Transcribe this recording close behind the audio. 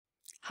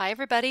Hi,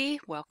 everybody.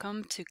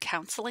 Welcome to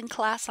Counseling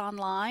Class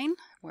Online.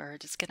 We're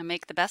just going to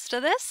make the best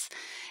of this.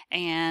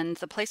 And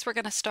the place we're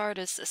going to start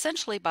is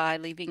essentially by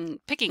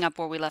picking up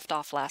where we left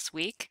off last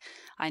week.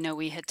 I know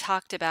we had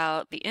talked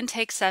about the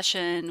intake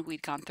session.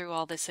 We'd gone through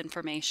all this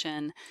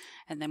information,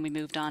 and then we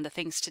moved on to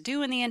things to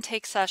do in the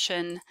intake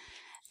session.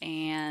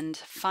 And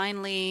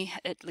finally,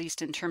 at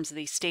least in terms of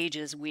these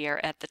stages, we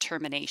are at the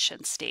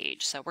termination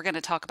stage. So we're going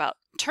to talk about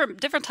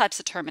different types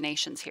of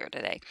terminations here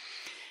today.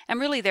 And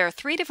really, there are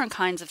three different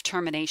kinds of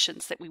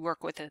terminations that we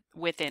work with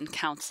within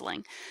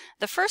counseling.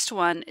 The first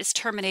one is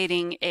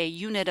terminating a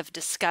unit of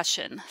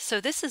discussion. So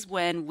this is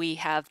when we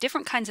have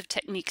different kinds of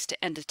techniques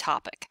to end a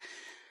topic.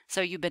 So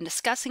you've been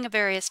discussing a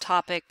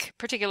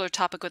particular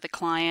topic with a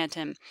client,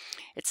 and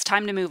it's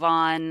time to move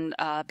on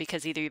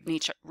because either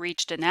you've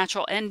reached a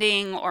natural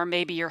ending or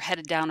maybe you're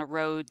headed down a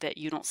road that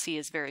you don't see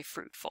as very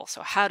fruitful.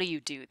 So how do you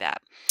do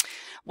that?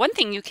 One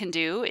thing you can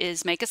do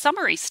is make a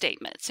summary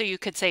statement. So you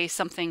could say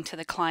something to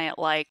the client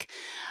like,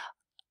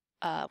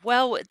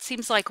 well, it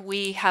seems like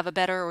you have a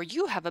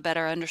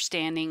better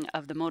understanding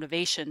of the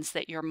motivations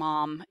that your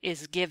mom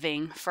is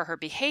giving for her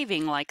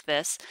behaving like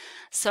this.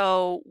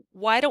 So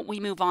why don't we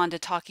move on to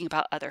talking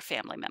about other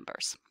family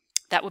members?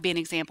 That would be an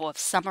example of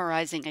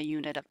summarizing a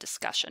unit of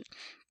discussion.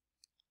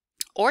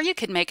 Or you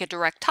could make a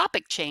direct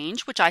topic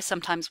change, which I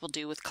sometimes will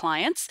do with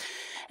clients,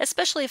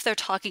 especially if they're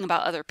talking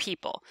about other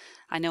people.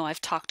 I know I've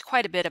talked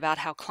quite a bit about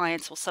how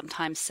clients will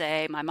sometimes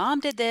say, my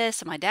mom did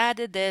this, and my dad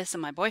did this,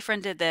 and my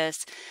boyfriend did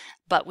this,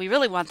 but we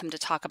really want them to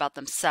talk about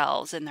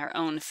themselves and their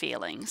own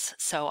feelings.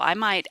 So I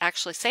might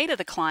actually say to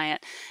the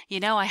client,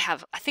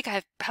 I think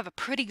I have a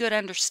pretty good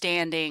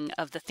understanding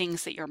of the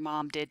things that your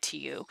mom did to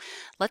you.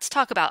 Let's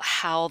talk about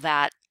how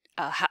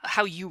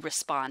you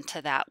respond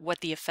to that, what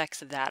the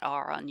effects of that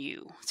are on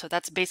you. So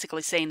that's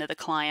basically saying to the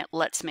client,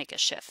 let's make a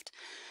shift.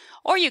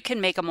 Or you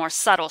can make a more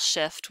subtle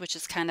shift, which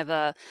is kind of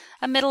a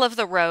middle of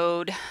the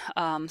road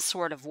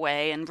sort of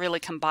way, and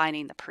really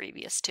combining the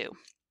previous two.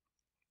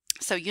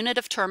 So unit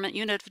of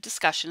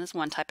discussion is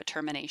one type of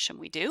termination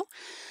we do.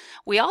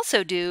 We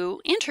also do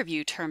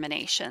interview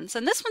terminations,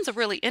 and this one's a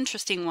really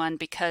interesting one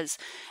because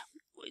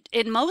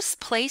in most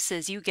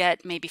places you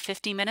get maybe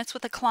 50 minutes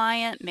with a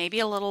client, maybe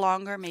a little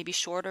longer, maybe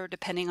shorter,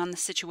 depending on the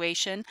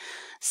situation.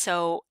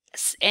 So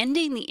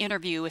ending the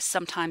interview is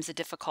sometimes a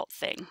difficult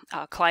thing.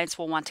 Clients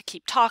will want to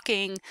keep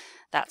talking,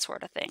 that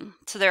sort of thing.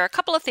 So there are a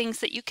couple of things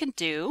that you can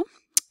do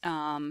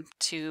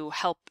to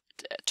help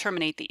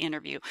terminate the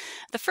interview.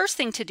 The first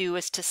thing to do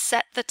is to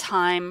set the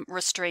time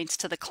restraints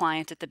to the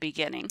client at the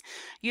beginning.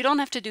 You don't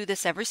have to do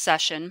this every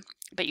session,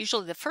 but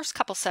usually the first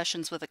couple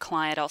sessions with a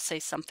client, I'll say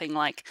something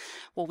like,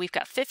 well, we've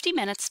got 50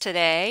 minutes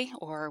today,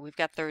 or we've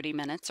got 30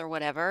 minutes or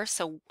whatever.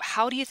 So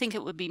how do you think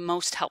it would be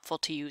most helpful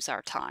to use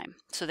our time?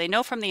 So they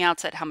know from the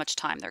outset how much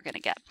time they're going to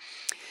get.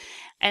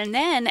 And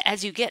then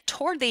as you get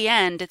toward the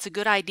end, it's a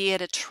good idea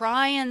to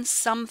try and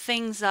sum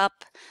things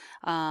up,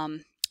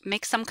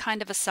 make some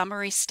kind of a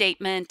summary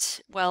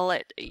statement. Well,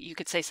 you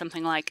could say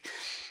something like,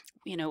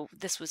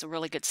 this was a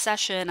really good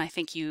session. I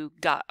think you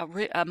got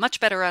a much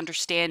better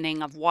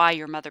understanding of why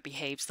your mother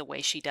behaves the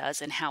way she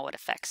does and how it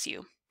affects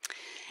you.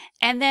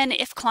 And then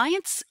if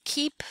clients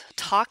keep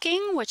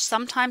talking, which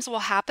sometimes will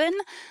happen,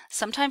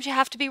 sometimes you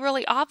have to be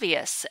really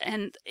obvious.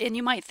 And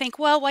you might think,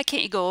 well, why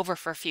can't you go over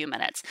for a few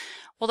minutes?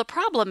 Well, the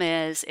problem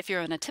is if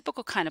you're in a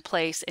typical kind of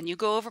place and you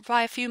go over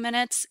by a few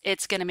minutes,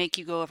 it's going to make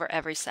you go over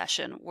every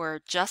session. We're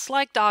just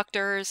like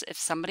doctors. If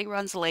somebody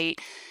runs late,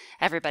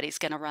 everybody's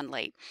going to run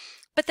late.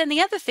 But then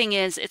the other thing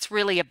is it's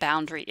really a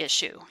boundary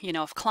issue.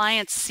 If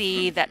clients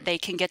see that they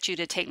can get you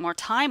to take more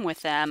time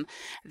with them,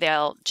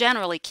 they'll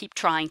generally keep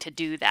trying to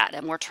do that,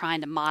 and we're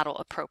trying to model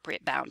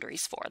appropriate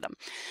boundaries for them.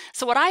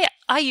 So what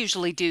I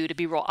usually do to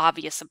be real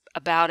obvious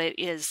about it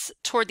is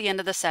toward the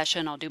end of the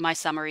session, I'll do my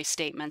summary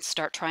statements,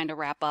 start trying to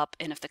wrap up,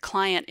 and if the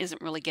client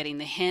isn't really getting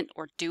the hint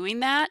or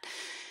doing that,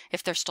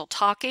 if they're still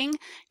talking,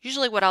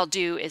 usually what I'll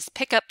do is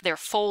pick up their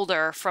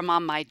folder from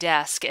on my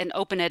desk and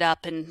open it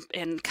up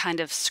and kind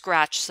of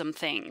scratch some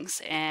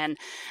things. And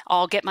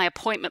I'll get my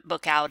appointment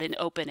book out and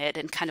open it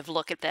and kind of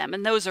look at them.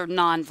 And those are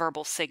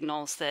nonverbal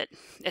signals that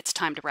it's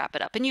time to wrap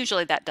it up. And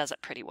usually that does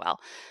it pretty well.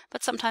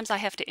 But sometimes I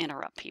have to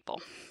interrupt people.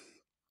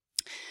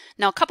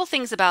 Now, a couple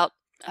things about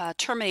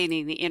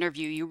terminating the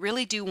interview. You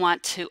really do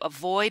want to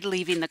avoid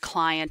leaving the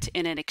client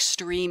in an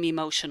extreme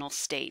emotional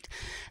state.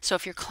 So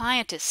if your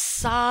client is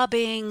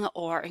sobbing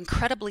or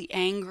incredibly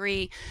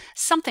angry,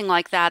 something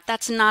like that,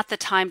 that's not the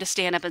time to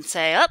stand up and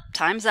say, oh,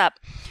 time's up.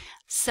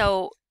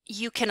 So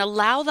you can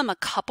allow them a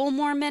couple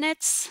more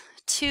minutes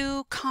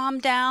to calm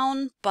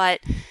down,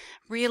 but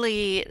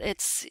really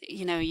it's,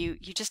 you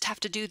just have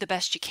to do the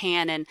best you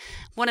can. And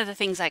one of the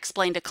things I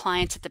explain to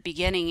clients at the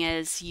beginning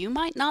is you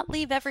might not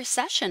leave every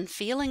session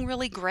feeling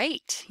really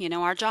great.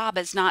 Our job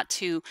is not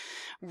to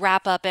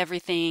wrap up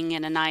everything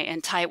in a night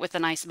and tie it with a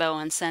nice bow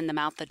and send them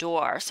out the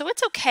door. So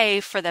it's okay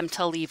for them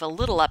to leave a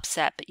little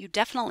upset, but you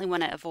definitely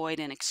want to avoid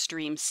an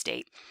extreme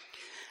state.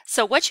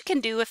 So what you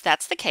can do if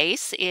that's the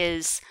case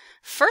is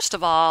First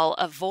of all,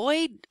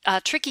 avoid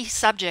tricky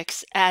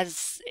subjects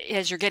as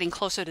you're getting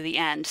closer to the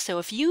end. So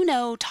if you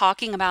know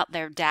talking about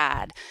their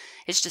dad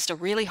is just a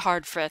really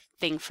hard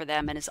thing for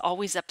them and is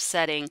always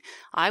upsetting,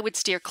 I would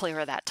steer clear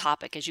of that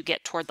topic as you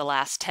get toward the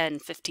last 10,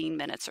 15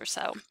 minutes or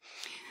so.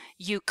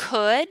 You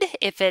could,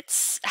 if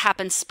it's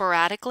happens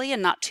sporadically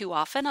and not too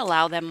often,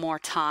 allow them more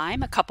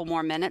time, a couple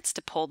more minutes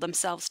to pull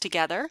themselves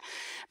together.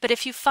 But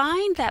if you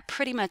find that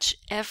pretty much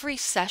every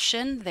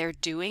session they're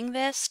doing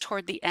this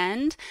toward the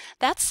end,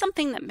 that's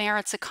something that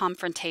merits a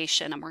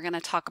confrontation, and we're going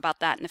to talk about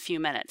that in a few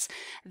minutes.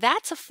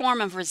 That's a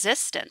form of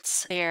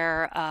resistance.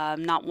 They're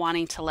not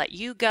wanting to let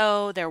you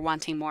go, they're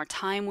wanting more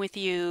time with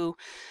you,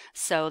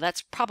 so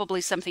that's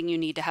probably something you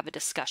need to have a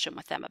discussion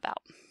with them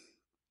about.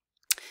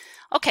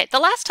 Okay, the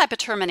last type of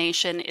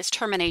termination is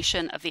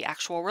termination of the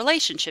actual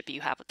relationship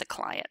you have with the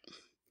client.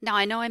 Now,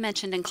 I know I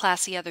mentioned in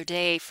class the other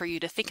day for you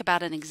to think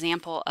about an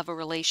example of a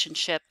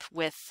relationship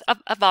with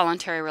a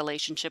voluntary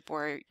relationship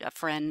where a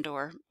friend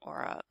or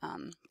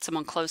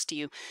someone close to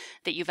you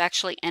that you've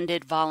actually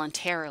ended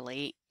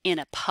voluntarily in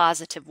a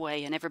positive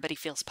way and everybody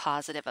feels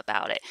positive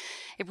about it.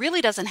 It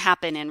really doesn't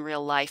happen in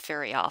real life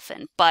very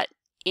often, but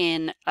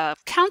in a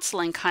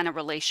counseling kind of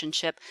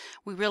relationship,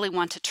 we really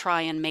want to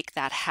try and make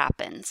that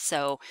happen.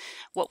 So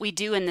what we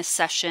do in this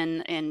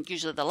session, and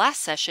usually the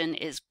last session,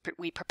 is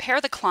we prepare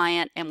the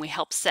client and we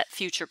help set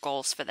future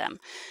goals for them.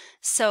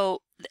 So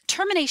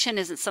termination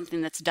isn't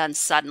something that's done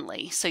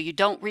suddenly. So you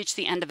don't reach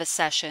the end of a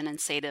session and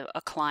say to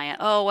a client,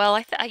 oh, well,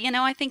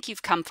 I think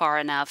you've come far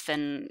enough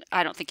and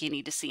I don't think you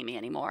need to see me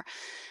anymore.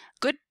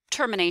 Good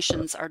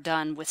terminations are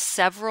done with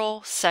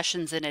several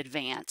sessions in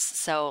advance.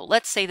 So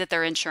let's say that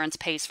their insurance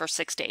pays for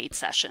 6 to 8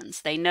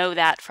 sessions. They know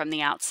that from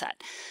the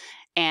outset.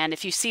 And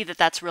if you see that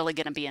that's really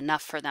going to be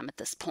enough for them at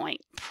this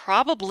point,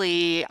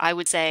 probably I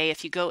would say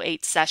if you go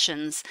 8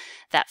 sessions,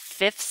 that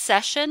 5th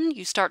session,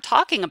 you start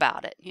talking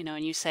about it,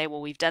 and you say,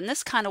 well, we've done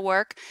this kind of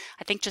work.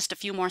 I think just a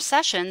few more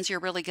sessions, you're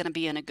really going to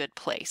be in a good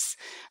place.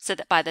 So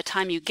that by the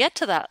time you get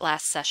to that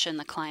last session,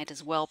 the client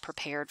is well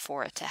prepared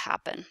for it to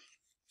happen.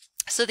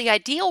 So the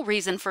ideal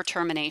reason for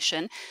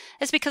termination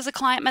is because the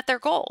client met their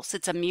goals.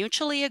 It's a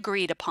mutually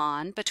agreed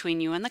upon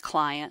between you and the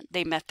client.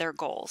 They met their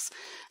goals.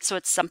 So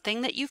it's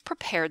something that you've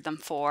prepared them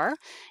for.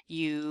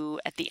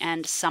 You, at the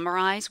end,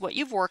 summarize what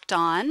you've worked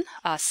on,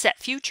 set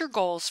future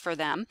goals for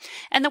them.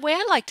 And the way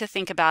I like to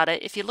think about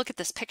it, if you look at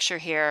this picture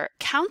here,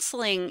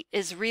 counseling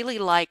is really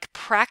like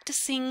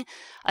practicing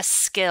a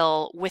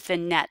skill with a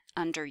net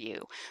under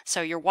you.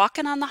 So you're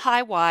walking on the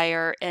high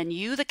wire and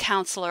you, the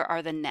counselor,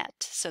 are the net.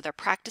 So they're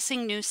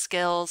practicing new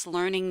skills,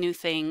 learning new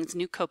things,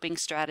 new coping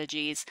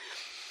strategies.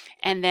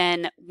 And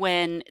then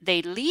when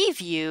they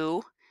leave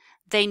you,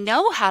 they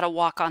know how to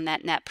walk on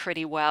that net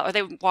pretty well, or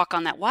they walk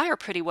on that wire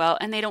pretty well,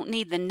 and they don't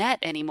need the net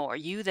anymore.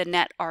 You, the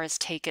net, are as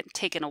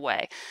taken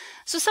away.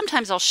 So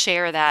sometimes I'll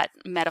share that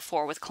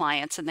metaphor with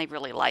clients and they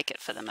really like it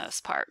for the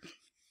most part.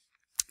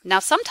 Now,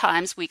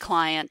 sometimes we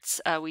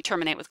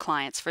terminate with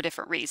clients for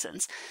different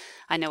reasons.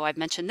 I know I've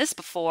mentioned this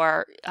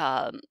before.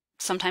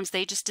 Sometimes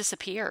they just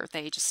disappear.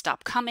 They just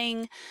stop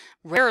coming.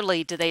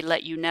 Rarely do they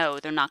let you know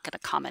they're not going to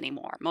come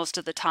anymore. Most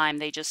of the time,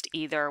 they just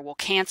either will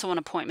cancel an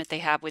appointment they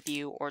have with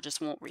you or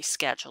just won't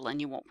reschedule and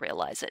you won't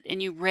realize it.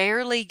 And you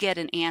rarely get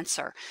an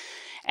answer.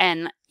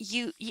 And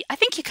I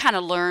think you kind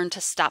of learn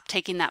to stop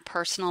taking that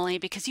personally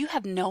because you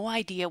have no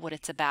idea what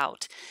it's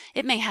about.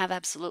 It may have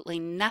absolutely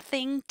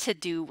nothing to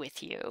do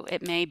with you.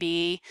 It may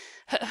be,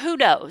 who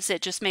knows?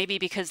 It just may be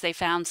because they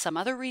found some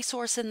other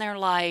resource in their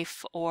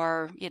life,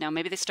 or,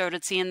 maybe they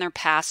started seeing their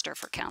pastor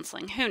for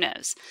counseling. Who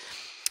knows?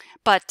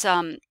 But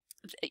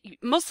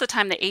most of the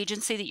time, the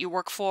agency that you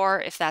work for,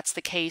 if that's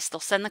the case,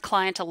 they'll send the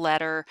client a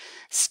letter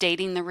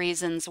stating the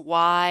reasons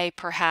why.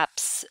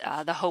 Perhaps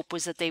the hope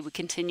was that they would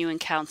continue in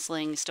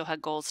counseling, still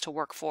had goals to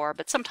work for,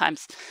 but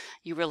sometimes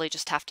you really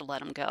just have to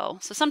let them go.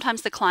 So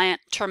sometimes the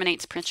client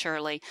terminates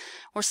prematurely,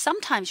 or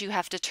sometimes you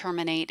have to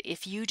terminate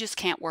if you just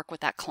can't work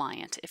with that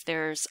client. If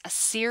there's a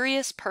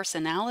serious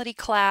personality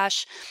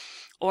clash,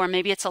 or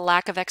maybe it's a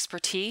lack of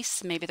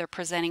expertise. Maybe they're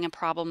presenting a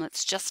problem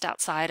that's just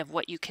outside of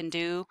what you can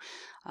do.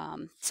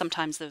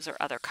 Sometimes those are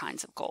other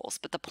kinds of goals.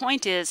 But the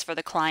point is for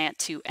the client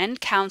to end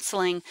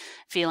counseling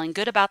feeling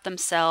good about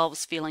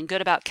themselves, feeling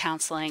good about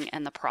counseling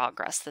and the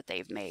progress that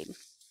they've made.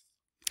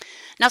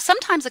 Now,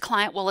 sometimes a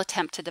client will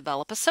attempt to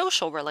develop a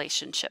social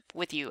relationship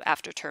with you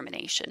after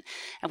termination.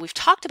 And we've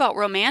talked about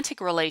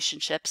romantic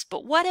relationships,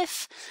 but what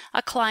if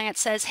a client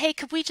says, hey,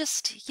 could we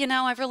just,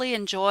 I've really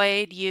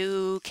enjoyed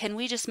you. Can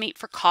we just meet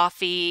for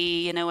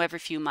coffee, every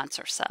few months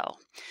or so?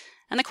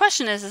 And the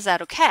question is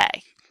that okay?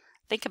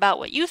 Think about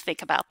what you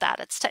think about that.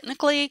 It's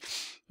technically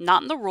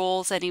not in the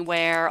rules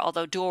anywhere,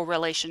 although dual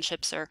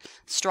relationships are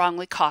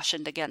strongly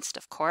cautioned against,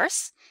 of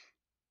course.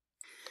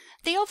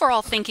 The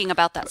overall thinking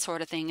about that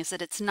sort of thing is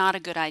that it's not a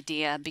good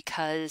idea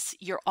because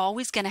you're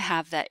always going to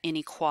have that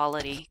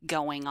inequality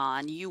going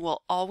on. You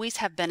will always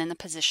have been in the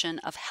position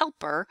of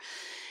helper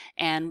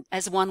and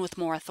as one with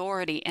more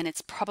authority, and it's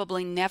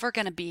probably never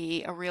going to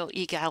be a real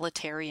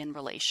egalitarian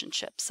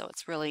relationship. So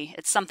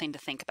it's something to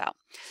think about.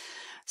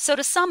 So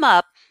to sum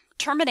up,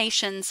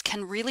 terminations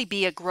can really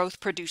be a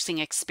growth-producing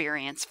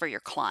experience for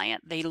your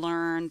client. They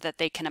learn that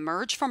they can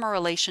emerge from a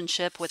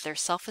relationship with their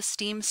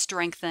self-esteem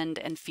strengthened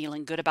and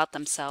feeling good about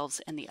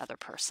themselves and the other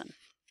person.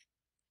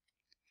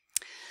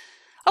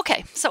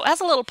 Okay, so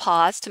as a little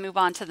pause to move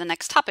on to the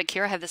next topic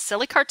here, I have this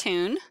silly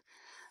cartoon.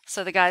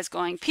 So the guy's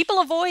going, "People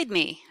avoid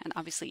me." And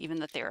obviously even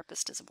the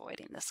therapist is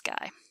avoiding this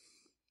guy.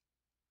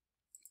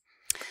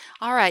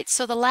 All right,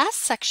 so the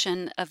last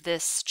section of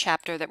this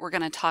chapter that we're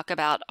going to talk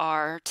about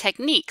are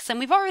techniques. And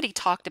we've already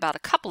talked about a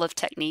couple of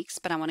techniques,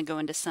 but I want to go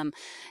into some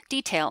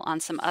detail on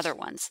some other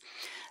ones.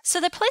 So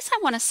the place I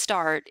want to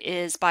start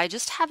is by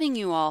just having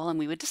you all, and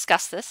we would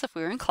discuss this if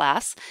we were in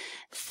class,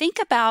 think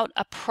about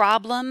a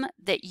problem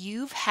that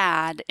you've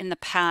had in the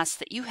past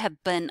that you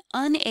have been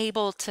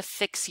unable to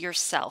fix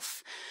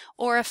yourself,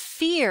 or a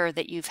fear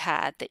that you've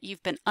had that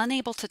you've been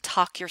unable to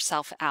talk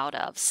yourself out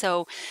of.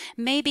 So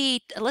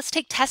maybe let's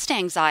take test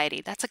anxiety.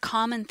 That's a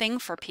common thing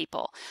for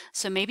people.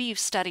 So maybe you've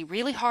studied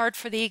really hard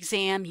for the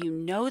exam, you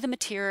know the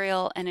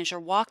material, and as you're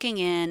walking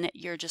in,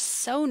 you're just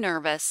so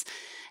nervous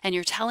and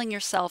you're telling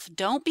yourself,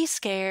 "Don't be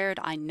scared.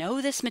 I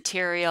know this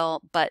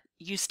material," but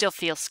you still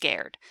feel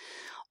scared.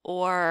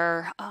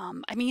 Or,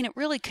 I mean, it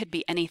really could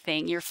be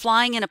anything. You're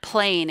flying in a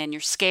plane and you're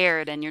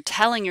scared and you're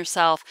telling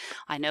yourself,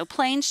 "I know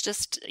planes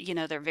just,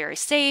 they're very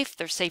safe.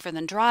 They're safer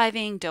than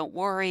driving. Don't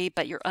worry,"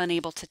 but you're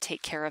unable to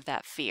take care of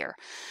that fear.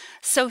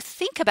 So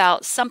think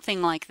about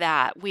something like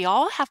that. We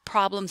all have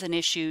problems and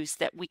issues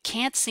that we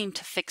can't seem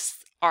to fix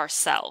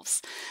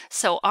ourselves.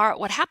 So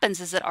what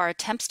happens is that our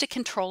attempts to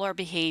control our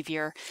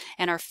behavior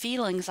and our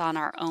feelings on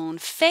our own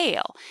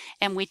fail.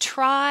 And we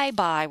try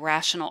by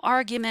rational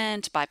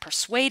argument, by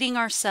persuading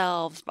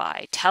ourselves,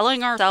 by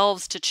telling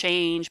ourselves to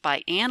change,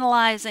 by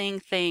analyzing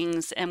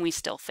things, and we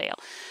still fail.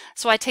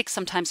 So I take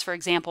sometimes, for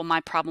example,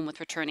 my problem with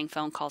returning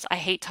phone calls. I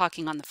hate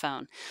talking on the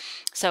phone.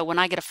 So when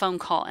I get a phone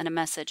call and a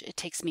message, it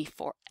takes me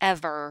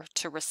forever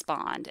to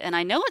respond. And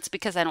I know it's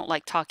because I don't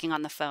like talking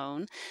on the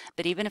phone,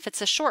 but even if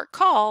it's a short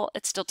call,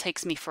 it still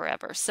takes me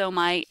forever. So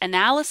my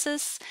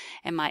analysis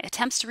and my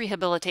attempts to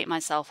rehabilitate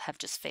myself have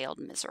just failed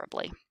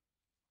miserably.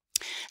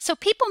 So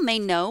people may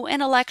know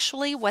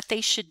intellectually what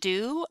they should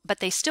do, but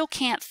they still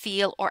can't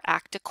feel or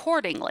act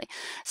accordingly.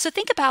 So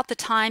think about the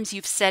times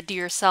you've said to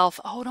yourself,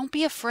 "Oh, don't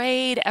be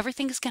afraid,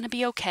 everything's going to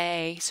be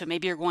okay." So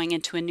maybe you're going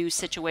into a new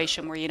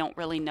situation where you don't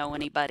really know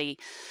anybody.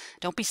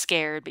 Don't be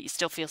scared, but you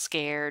still feel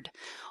scared.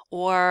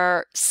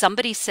 Or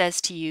somebody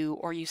says to you,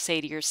 or you say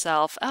to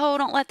yourself, "Oh,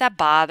 don't let that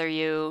bother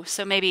you."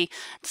 So maybe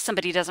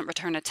somebody doesn't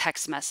return a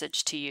text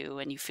message to you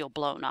and you feel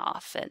blown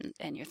off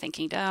and you're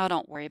thinking, "Oh,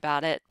 don't worry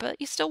about it,"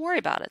 but you still worry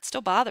about it. It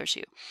still bothers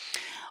you.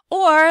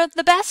 Or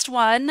the best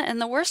one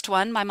and the worst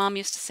one, my mom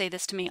used to say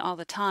this to me all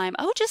the time,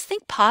 "Oh, just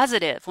think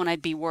positive," when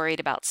I'd be worried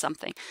about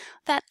something.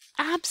 That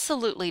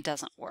absolutely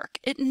doesn't work.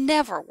 It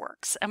never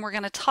works. And we're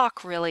going to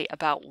talk really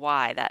about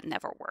why that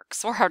never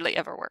works or hardly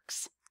ever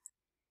works.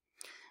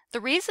 The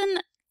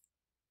reason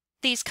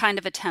these kind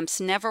of attempts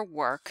never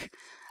work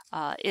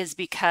is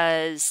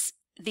because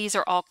these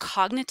are all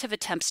cognitive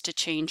attempts to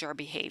change our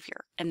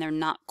behavior, and they're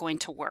not going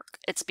to work.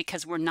 It's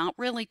because we're not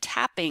really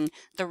tapping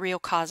the real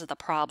cause of the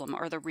problem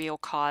or the real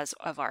cause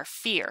of our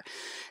fear.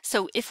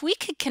 So if we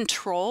could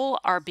control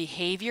our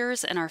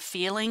behaviors and our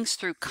feelings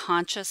through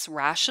conscious,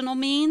 rational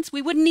means,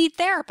 we wouldn't need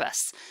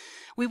therapists.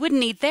 We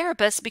wouldn't need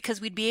therapists because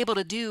we'd be able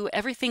to do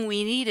everything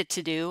we needed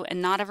to do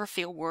and not ever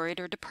feel worried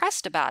or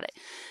depressed about it.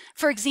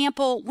 For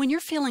example, when you're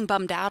feeling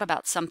bummed out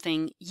about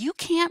something, you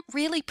can't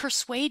really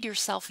persuade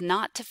yourself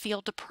not to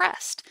feel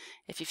depressed.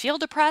 If you feel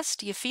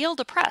depressed, you feel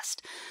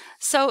depressed.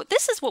 So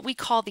this is what we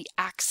call the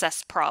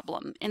access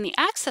problem. And the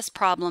access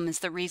problem is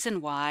the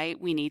reason why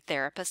we need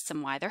therapists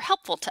and why they're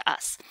helpful to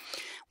us.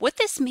 What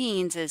this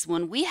means is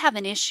when we have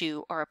an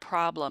issue or a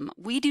problem,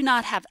 we do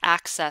not have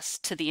access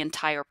to the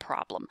entire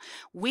problem.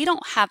 We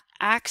don't have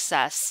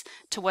access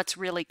to what's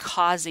really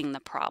causing the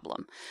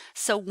problem.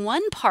 So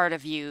one part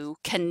of you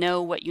can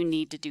know what you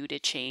need to do to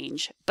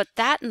change, but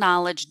that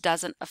knowledge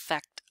doesn't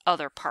affect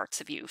other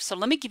parts of you. So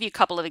let me give you a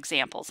couple of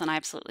examples, and I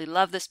absolutely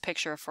love this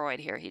picture of Freud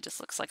here. He just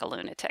looks like a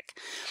lunatic.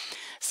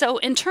 So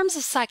in terms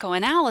of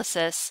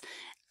psychoanalysis,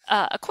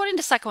 according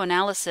to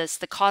psychoanalysis,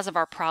 the cause of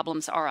our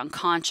problems are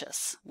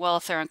unconscious. Well,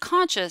 if they're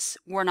unconscious,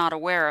 we're not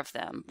aware of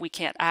them. We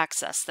can't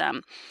access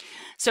them.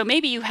 So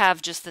maybe you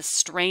have just this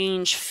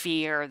strange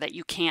fear that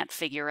you can't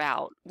figure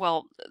out.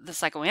 Well, the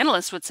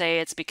psychoanalyst would say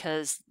it's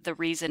because the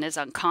reason is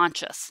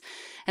unconscious.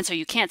 And so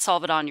you can't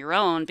solve it on your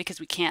own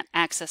because we can't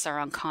access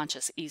our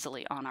unconscious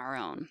easily on our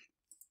own.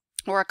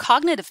 Or a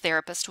cognitive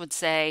therapist would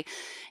say,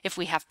 if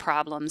we have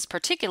problems,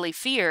 particularly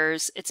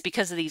fears, it's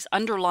because of these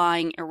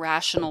underlying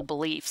irrational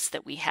beliefs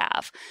that we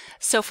have.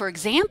 So for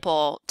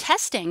example,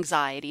 test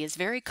anxiety is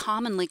very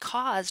commonly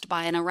caused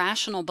by an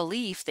irrational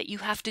belief that you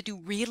have to do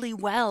really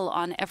well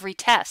on every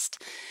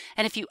test.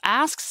 And if you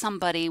ask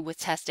somebody with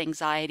test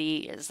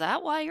anxiety, "Is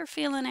that why you're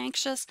feeling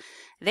anxious?"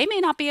 they may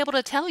not be able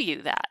to tell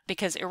you that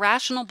because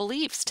irrational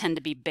beliefs tend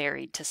to be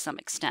buried to some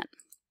extent.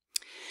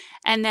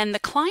 And then the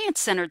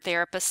client-centered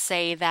therapists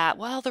say that,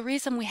 well, the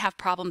reason we have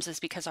problems is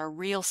because our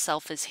real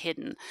self is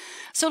hidden.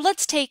 So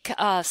let's take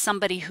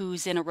somebody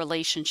who's in a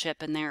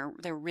relationship and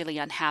they're really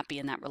unhappy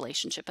in that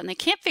relationship and they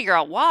can't figure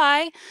out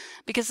why,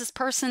 because this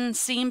person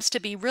seems to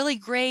be really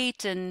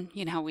great and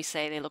we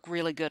say they look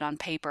really good on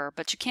paper,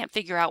 but you can't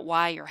figure out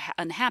why you're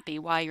unhappy,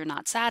 why you're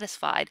not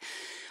satisfied.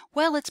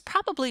 Well, it's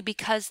probably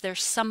because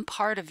there's some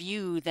part of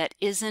you that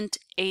isn't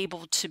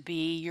able to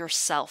be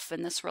yourself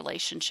in this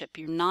relationship.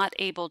 You're not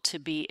able to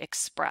be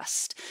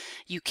expressed.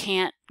 You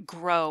can't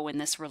grow in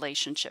this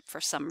relationship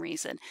for some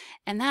reason.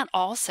 And that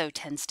also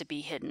tends to be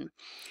hidden.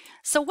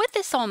 So what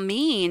this all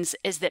means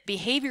is that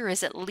behavior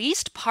is at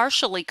least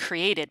partially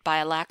created by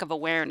a lack of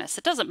awareness.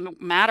 It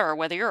doesn't matter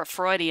whether you're a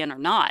Freudian or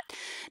not.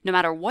 No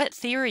matter what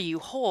theory you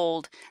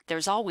hold,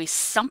 there's always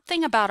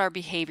something about our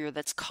behavior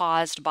that's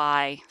caused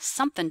by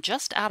something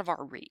just out of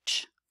our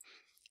reach.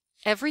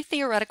 Every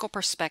theoretical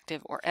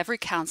perspective or every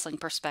counseling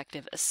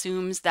perspective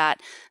assumes that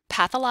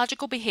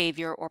pathological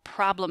behavior or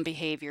problem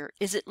behavior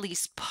is at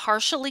least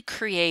partially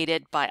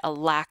created by a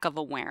lack of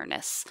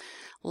awareness.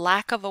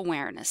 Lack of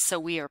awareness. So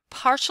we are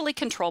partially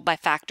controlled by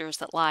factors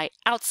that lie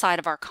outside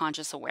of our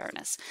conscious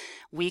awareness.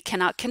 We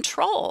cannot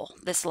control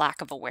this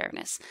lack of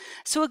awareness.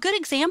 So a good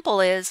example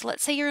is,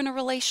 let's say you're in a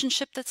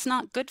relationship that's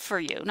not good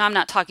for you. Now, I'm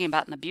not talking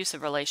about an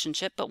abusive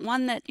relationship, but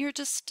one that you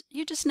just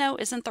know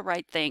isn't the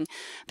right thing,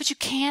 but you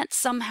can't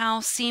somehow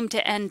seem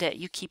to end it.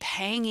 You keep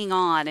hanging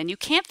on and you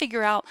can't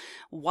figure out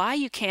why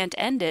you can't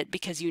end it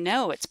because you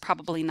know it's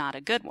probably not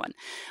a good one.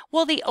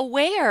 Well, the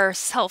aware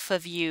self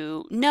of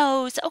you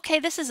knows, okay,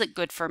 this isn't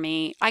good for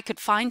me. I could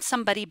find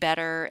somebody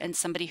better and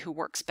somebody who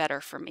works better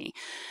for me.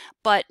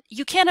 But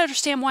you can't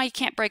understand why you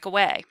can't break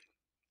away.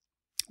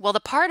 Well,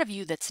 the part of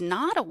you that's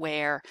not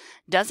aware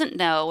doesn't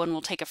know, and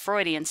we'll take a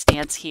Freudian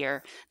stance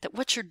here, that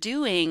what you're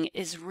doing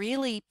is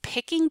really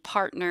picking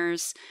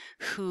partners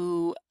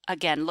who,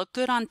 again, look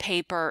good on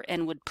paper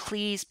and would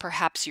please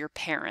perhaps your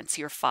parents,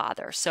 your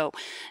father. So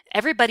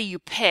everybody you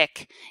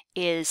pick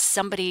is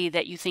somebody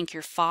that you think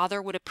your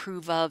father would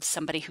approve of,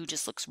 somebody who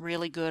just looks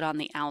really good on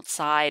the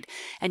outside,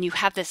 and you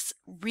have this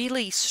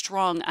really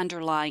strong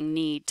underlying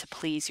need to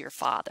please your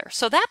father.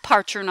 So that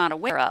part you're not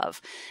aware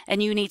of,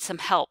 and you need some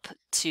help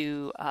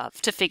to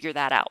figure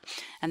that out.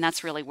 And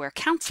that's really where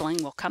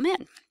counseling will come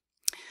in.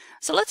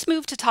 So let's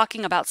move to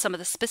talking about some of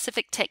the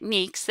specific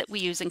techniques that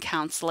we use in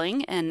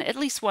counseling, and at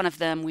least one of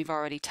them we've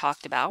already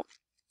talked about.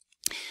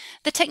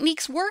 The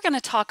techniques we're going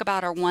to talk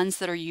about are ones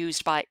that are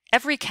used by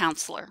every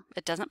counselor.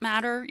 It doesn't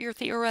matter your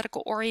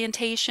theoretical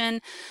orientation.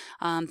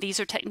 These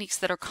are techniques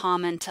that are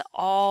common to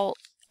all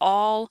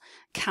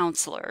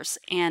counselors.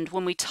 And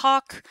when we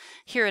talk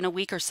here in a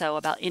week or so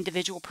about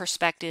individual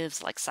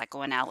perspectives like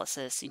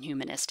psychoanalysis and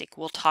humanistic,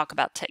 we'll talk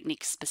about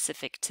techniques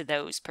specific to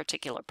those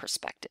particular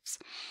perspectives.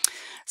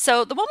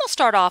 So the one we'll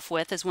start off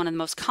with is one of the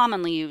most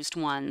commonly used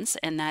ones,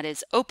 and that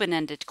is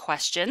open-ended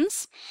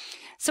questions.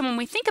 So when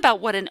we think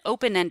about what an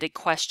open-ended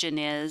question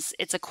is,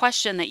 it's a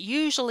question that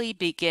usually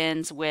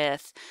begins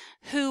with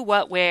who,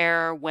 what,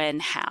 where, when,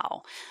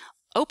 how.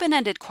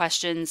 Open-ended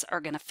questions are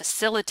going to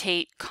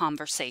facilitate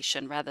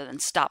conversation rather than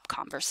stop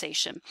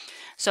conversation.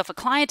 So if a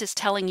client is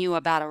telling you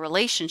about a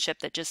relationship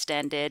that just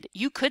ended,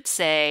 you could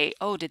say,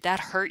 oh, did that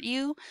hurt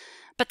you?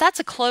 But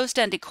that's a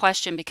closed-ended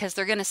question because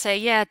they're going to say,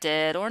 yeah, it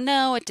did, or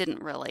no, it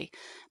didn't really.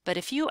 But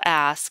if you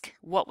ask,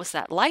 what was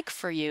that like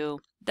for you?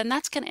 Then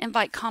that's going to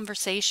invite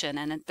conversation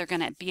and they're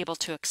going to be able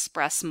to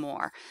express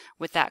more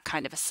with that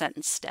kind of a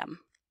sentence stem.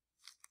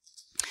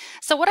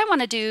 So what I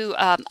want to do,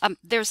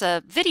 there's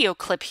a video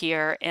clip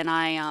here, and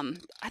I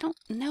don't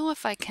know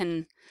if I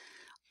can,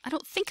 I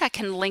don't think I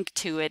can link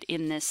to it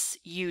in this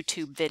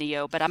YouTube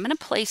video, but I'm going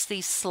to place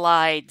these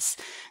slides,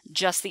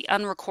 just the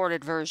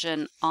unrecorded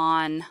version,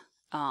 on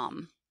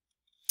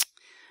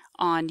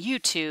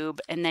YouTube,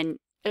 and then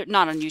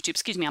not on YouTube,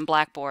 excuse me, on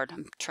Blackboard.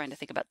 I'm trying to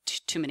think about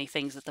too many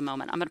things at the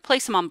moment. I'm going to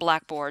place them on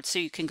Blackboard so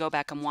you can go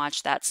back and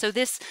watch that. So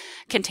this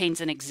contains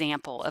an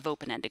example of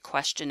open-ended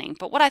questioning.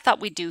 But what I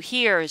thought we'd do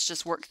here is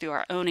just work through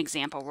our own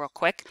example real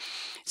quick.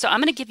 So I'm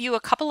going to give you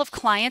a couple of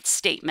client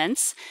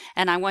statements,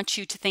 and I want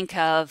you to think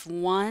of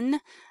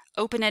one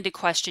open-ended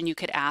question you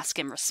could ask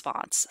in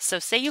response. So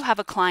say you have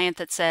a client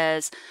that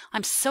says,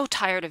 I'm so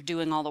tired of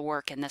doing all the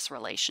work in this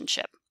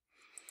relationship.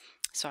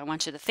 So I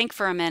want you to think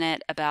for a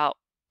minute about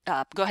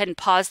go ahead and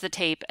pause the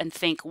tape and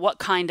think, what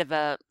kind of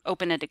a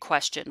open-ended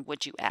question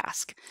would you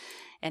ask?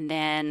 And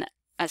then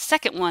a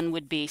second one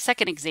would be,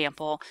 second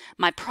example,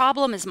 my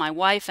problem is my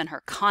wife and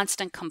her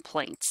constant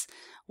complaints.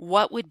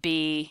 What would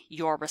be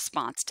your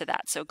response to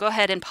that? So go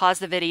ahead and pause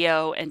the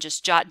video and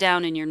just jot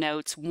down in your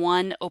notes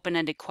one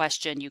open-ended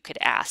question you could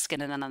ask.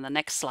 And then on the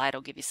next slide,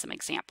 I'll give you some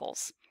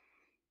examples.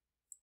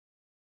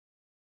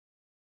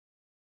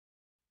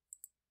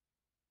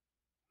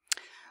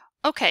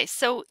 Okay,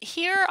 so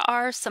here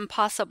are some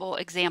possible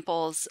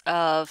examples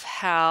of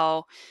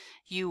how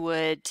you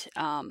would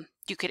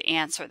you could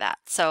answer that.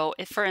 So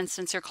if, for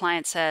instance, your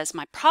client says,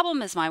 my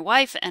problem is my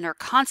wife and her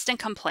constant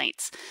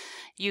complaints,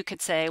 you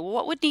could say, well,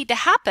 what would need to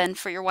happen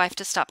for your wife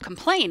to stop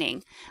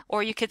complaining?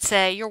 Or you could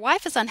say, your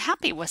wife is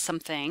unhappy with some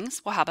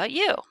things. Well, how about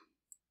you?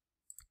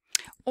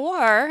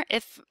 Or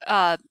if,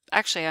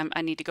 actually,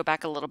 I need to go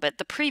back a little bit.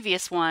 The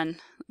previous one,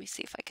 let me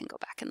see if I can go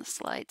back in the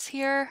slides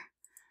here.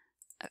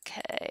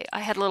 Okay, I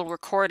had a little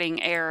recording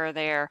error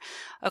there.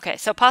 Okay,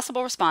 so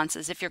possible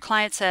responses. If your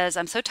client says,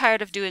 I'm so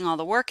tired of doing all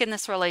the work in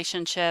this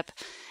relationship,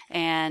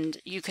 and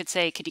you could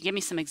say, could you give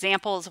me some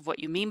examples of what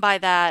you mean by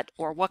that?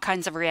 Or what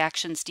kinds of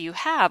reactions do you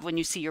have when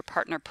you see your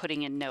partner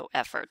putting in no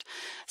effort?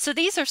 So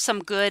these are some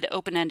good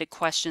open-ended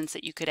questions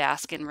that you could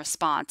ask in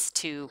response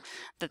to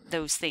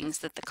those things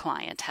that the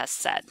client has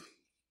said.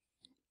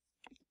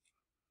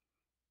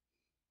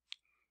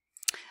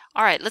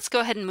 All right, let's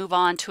go ahead and move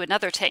on to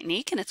another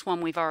technique, and it's one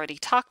we've already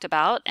talked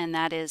about, and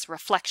that is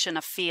reflection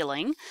of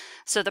feeling.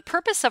 So the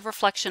purpose of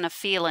reflection of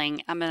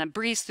feeling, I'm going to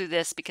breeze through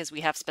this because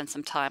we have spent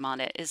some time on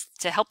it, is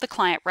to help the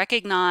client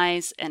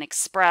recognize and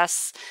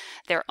express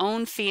their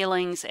own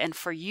feelings, and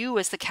for you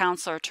as the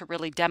counselor to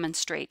really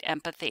demonstrate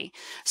empathy.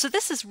 So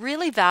this is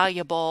really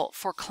valuable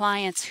for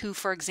clients who,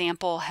 for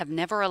example, have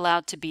never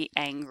allowed to be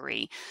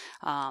angry.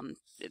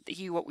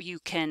 You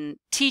can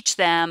teach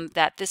them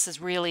that this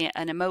is really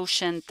an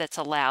emotion that's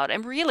allowed.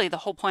 And really the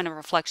whole point of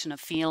reflection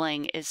of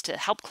feeling is to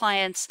help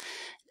clients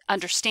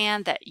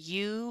understand that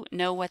you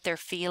know what they're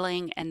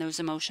feeling and those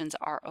emotions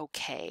are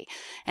okay.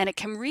 And it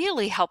can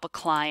really help a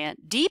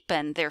client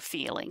deepen their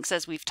feelings,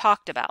 as we've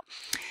talked about.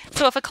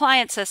 So if a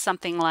client says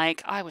something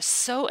like, I was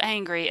so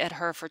angry at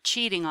her for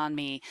cheating on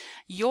me,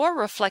 your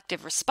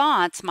reflective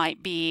response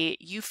might be,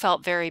 you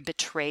felt very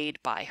betrayed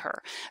by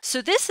her.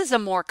 So this is a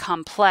more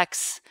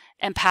complex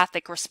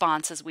empathic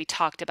response, as we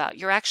talked about.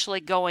 You're actually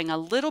going a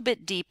little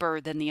bit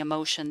deeper than the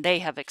emotion they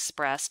have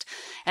expressed,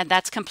 and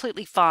that's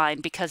completely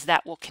fine because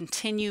that will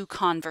continue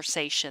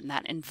conversation.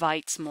 That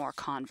invites more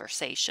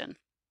conversation.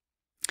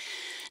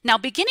 Now,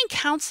 beginning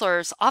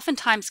counselors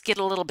oftentimes get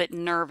a little bit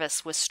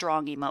nervous with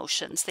strong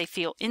emotions. They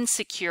feel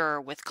insecure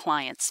with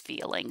clients'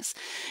 feelings.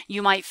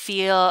 You might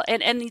feel,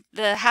 and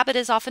the habit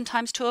is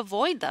oftentimes to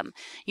avoid them.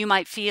 You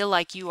might feel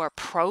like you are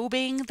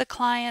probing the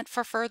client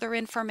for further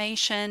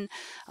information.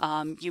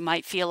 You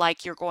might feel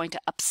like you're going to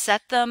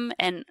upset them.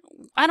 And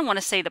I don't want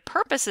to say the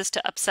purpose is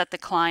to upset the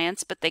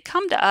clients, but they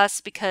come to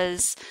us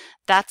because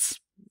that's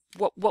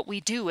what we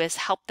do is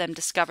help them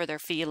discover their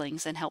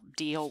feelings and help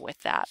deal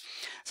with that.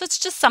 So it's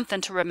just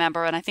something to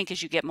remember, and I think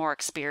as you get more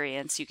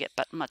experience, you get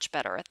much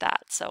better at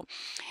that. So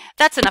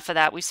that's enough of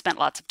that. We've spent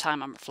lots of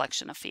time on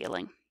reflection of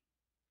feeling.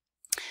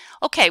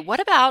 Okay, what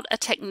about a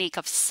technique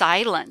of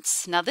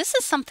silence? Now, this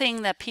is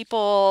something that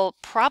people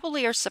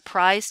probably are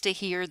surprised to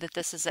hear that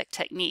this is a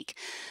technique.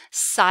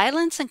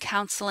 Silence in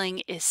counseling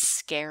is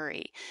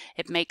scary.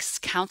 It makes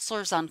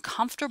counselors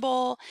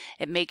uncomfortable.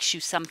 It makes you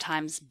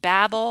sometimes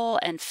babble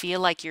and feel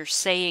like you're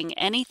saying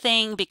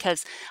anything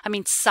because, I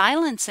mean,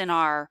 silence in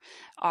our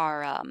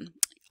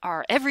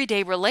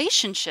everyday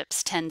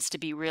relationships tends to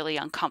be really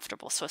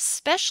uncomfortable. So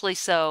especially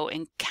so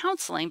in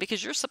counseling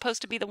because you're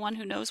supposed to be the one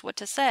who knows what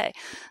to say.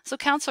 So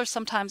counselors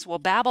sometimes will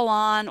babble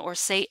on or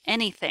say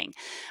anything.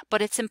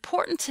 But it's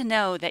important to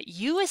know that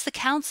you as the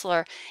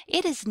counselor,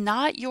 it is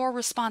not your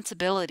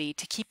responsibility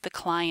to keep the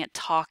client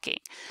talking.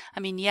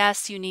 I mean,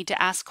 yes, you need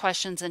to ask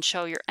questions and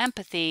show your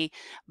empathy,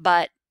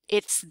 but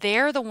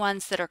they're the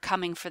ones that are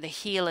coming for the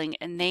healing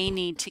and they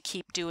need to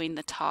keep doing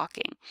the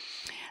talking.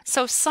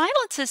 So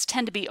silences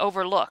tend to be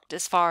overlooked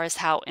as far as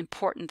how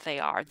important they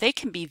are. They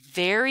can be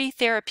very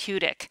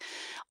therapeutic,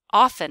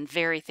 often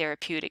very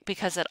therapeutic,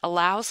 because it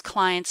allows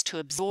clients to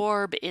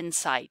absorb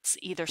insights,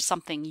 either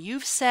something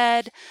you've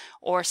said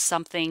or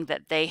something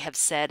that they have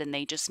said and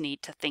they just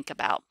need to think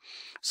about.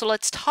 So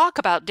let's talk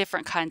about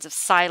different kinds of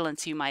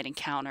silence you might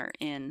encounter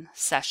in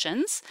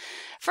sessions.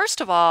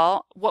 First of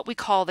all, what we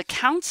call the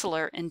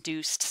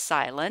counselor-induced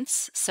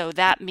silence. So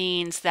that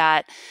means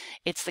that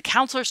it's the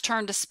counselor's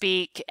turn to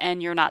speak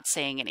and you're not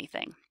saying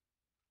anything.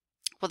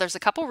 Well, there's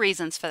a couple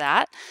reasons for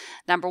that.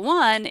 Number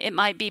one, it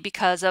might be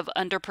because of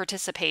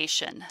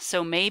under-participation.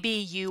 So maybe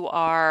you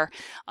are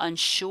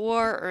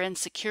unsure or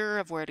insecure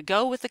of where to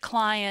go with the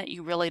client.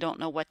 You really don't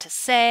know what to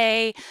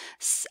say.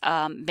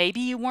 Maybe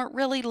you weren't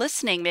really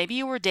listening. Maybe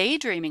you were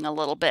daydreaming a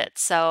little bit.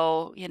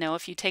 So,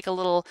 if you take a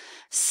little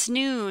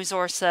snooze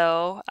or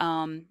so,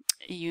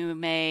 you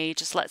may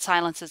just let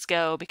silences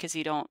go because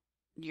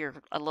you're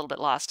a little bit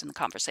lost in the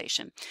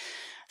conversation.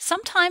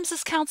 Sometimes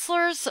as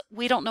counselors,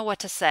 we don't know what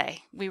to say.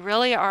 We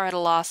really are at a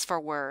loss for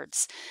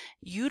words.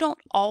 You don't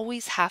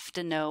always have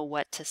to know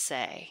what to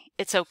say.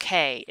 It's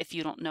okay if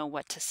you don't know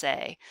what to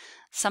say.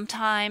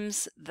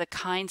 Sometimes the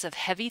kinds of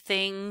heavy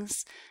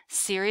things,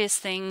 serious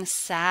things,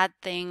 sad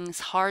things,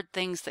 hard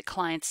things that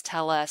clients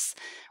tell us,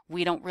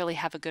 we don't really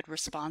have a good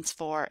response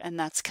for, and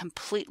that's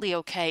completely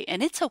okay.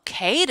 And it's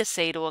okay to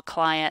say to a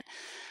client,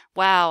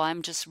 wow,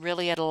 I'm just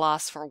really at a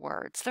loss for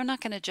words. They're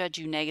not going to judge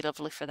you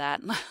negatively for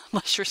that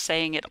unless you're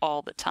saying it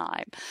all the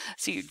time.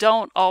 So you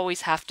don't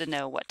always have to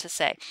know what to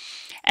say.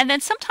 And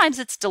then sometimes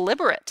it's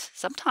deliberate.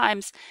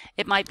 Sometimes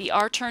it might be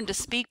our turn to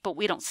speak, but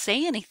we don't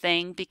say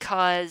anything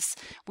because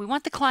we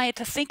want the client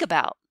to think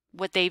about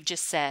what they've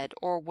just said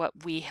or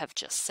what we have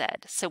just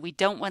said. So we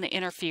don't want to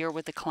interfere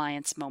with the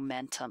client's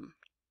momentum.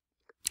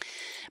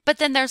 But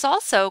then there's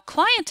also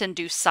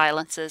client-induced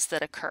silences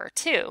that occur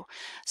too.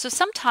 So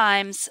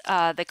sometimes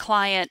the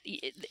client,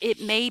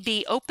 it may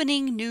be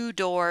opening new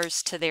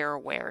doors to their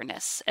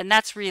awareness, and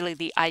that's really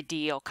the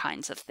ideal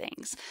kinds of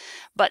things.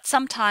 But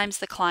sometimes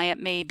the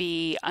client may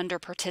be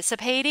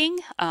under-participating.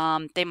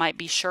 They might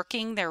be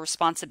shirking their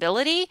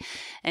responsibility,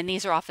 and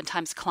these are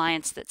oftentimes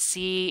clients that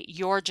see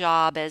your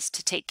job as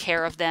to take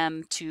care of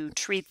them, to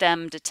treat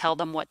them, to tell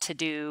them what to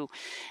do,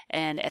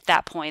 and at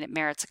that point it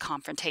merits a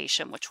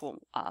confrontation, which we'll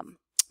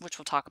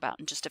talk about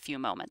in just a few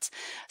moments.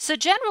 So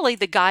generally,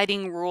 the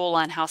guiding rule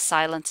on how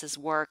silences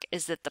work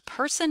is that the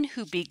person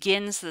who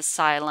begins the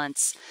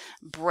silence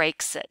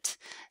breaks it.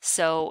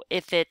 So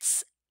if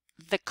it's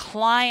the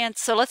client,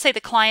 so let's say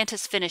the client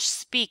has finished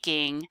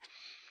speaking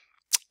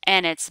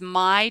and it's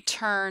my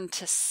turn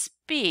to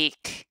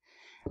speak,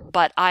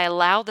 but I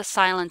allow the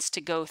silence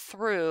to go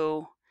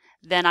through,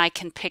 then I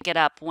can pick it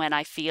up when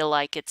I feel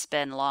like it's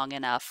been long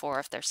enough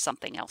or if there's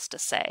something else to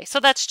say. So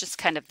that's just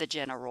kind of the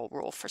general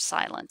rule for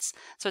silence.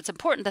 So it's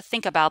important to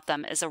think about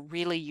them as a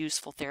really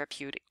useful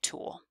therapeutic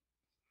tool.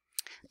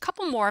 A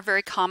couple more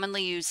very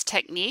commonly used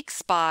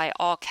techniques by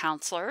all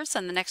counselors,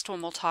 and the next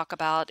one we'll talk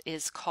about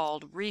is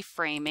called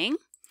reframing.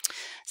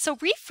 So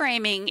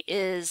reframing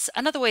is,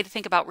 another way to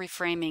think about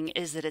reframing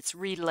is that it's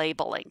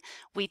relabeling.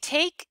 We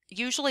take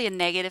usually a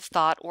negative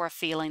thought or a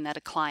feeling that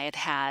a client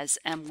has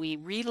and we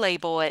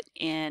relabel it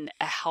in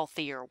a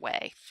healthier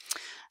way.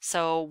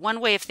 So one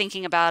way of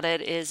thinking about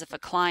it is if a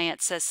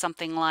client says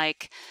something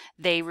like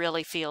they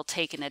really feel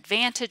taken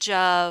advantage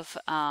of,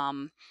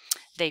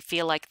 they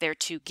feel like they're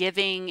too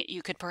giving,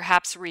 you could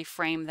perhaps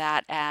reframe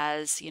that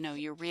as,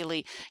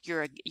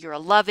 you're a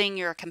loving,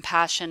 you're a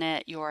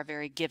compassionate, you're a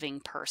very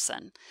giving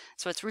person.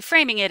 So it's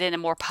reframing it in a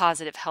more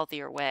positive,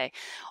 healthier way.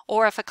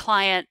 Or if a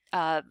client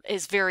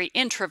is very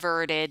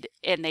introverted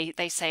and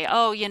they say,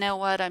 oh, you know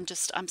what,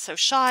 I'm so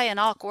shy and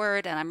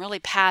awkward and I'm really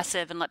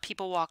passive and let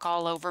people walk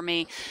all over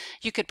me,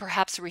 you could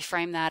perhaps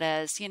reframe that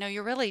as,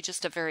 you're really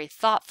just a very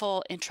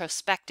thoughtful,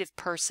 introspective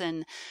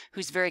person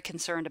who's very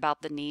concerned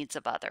about the needs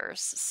of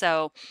others.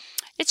 So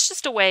it's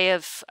just a way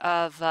of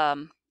a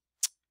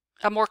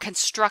more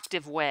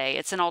constructive way.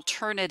 It's an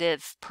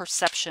alternative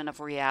perception of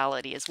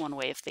reality is one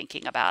way of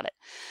thinking about it.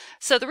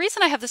 So the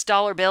reason I have this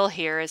dollar bill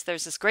here is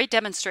there's this great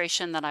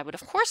demonstration that I would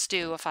of course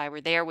do if I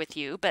were there with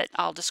you, but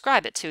I'll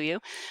describe it to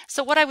you.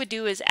 So what I would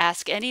do is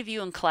ask any of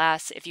you in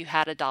class if you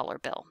had a dollar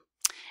bill.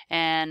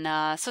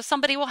 And so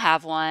somebody will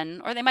have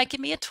one, or they might give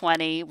me a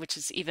 20, which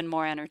is even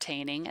more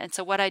entertaining. And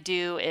so what I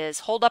do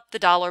is hold up the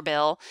dollar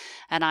bill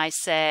and I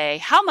say,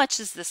 how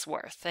much is this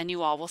worth? And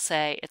you all will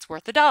say, it's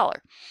worth $1.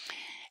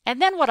 And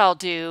then what I'll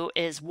do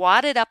is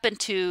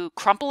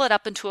crumple it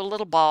up into a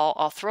little ball.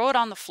 I'll throw it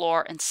on the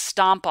floor and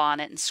stomp on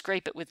it and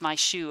scrape it with my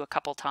shoe a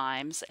couple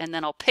times. And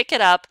then I'll pick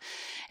it up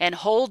and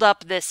hold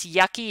up this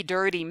yucky,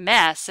 dirty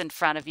mess in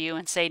front of you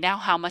and say, now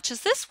how much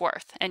is this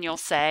worth? And you'll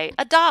say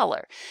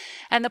 $1.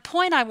 And the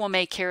point I will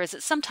make here is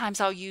that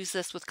sometimes I'll use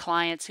this with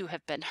clients who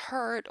have been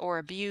hurt or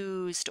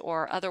abused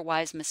or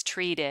otherwise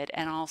mistreated.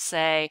 And I'll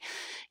say,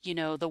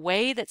 the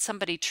way that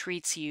somebody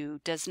treats you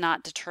does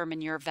not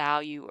determine your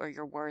value or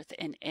your worth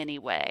in any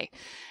way.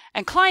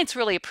 And clients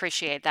really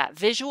appreciate that.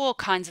 Visual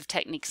kinds of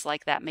techniques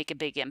like that make a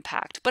big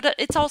impact. But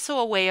it's also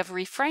a way of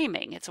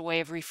reframing. It's a way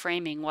of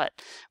reframing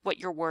what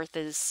your worth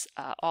is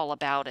all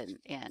about,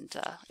 and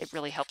it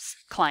really helps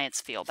clients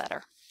feel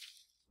better.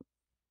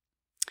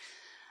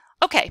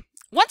 Okay,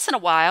 once in a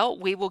while,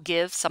 we will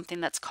give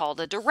something that's called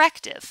a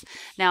directive.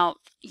 Now,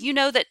 you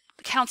know that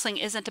counseling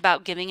isn't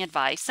about giving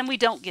advice, and we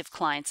don't give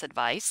clients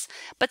advice,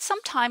 but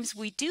sometimes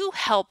we do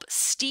help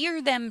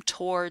steer them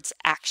towards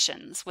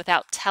actions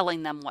without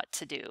telling them what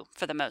to do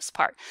for the most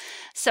part.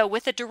 So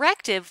with a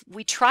directive,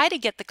 we try to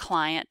get the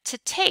client to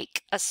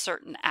take a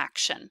certain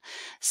action.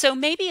 So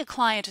maybe a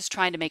client is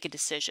trying to make a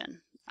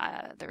decision.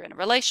 They're in a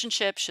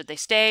relationship. Should they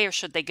stay or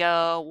should they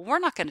go? We're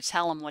not going to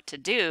tell them what to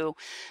do,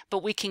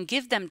 but we can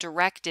give them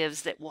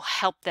directives that will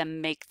help them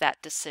make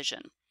that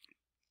decision.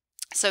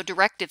 So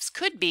directives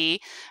could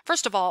be,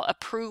 first of all,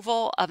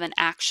 approval of an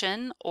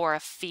action or a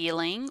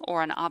feeling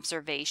or an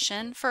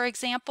observation, for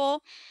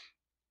example.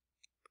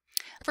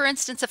 For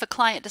instance, if a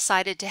client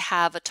decided to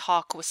have a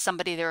talk with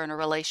somebody they're in a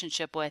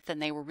relationship with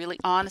and they were really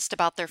honest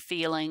about their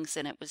feelings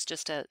and it was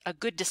just a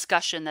good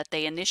discussion that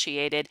they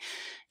initiated,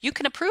 you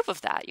can approve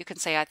of that. You can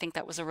say, I think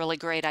that was a really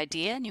great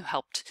idea and you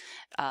helped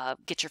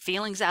get your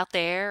feelings out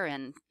there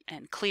and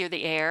clear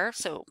the air.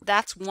 So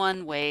that's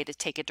one way to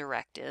take a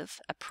directive,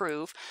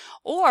 approve.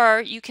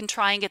 Or you can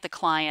try and get the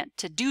client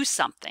to do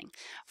something.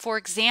 For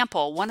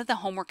example, one of the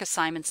homework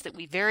assignments that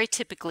we very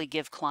typically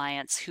give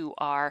clients who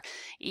are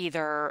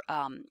either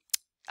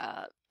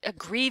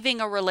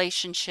grieving a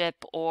relationship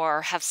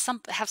or have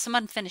some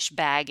unfinished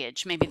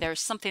baggage. Maybe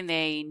there's something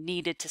they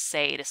needed to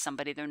say to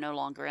somebody they're no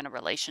longer in a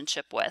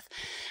relationship with.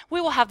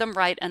 We will have them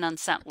write an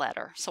unsent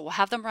letter. So we'll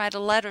have them write a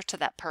letter to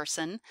that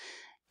person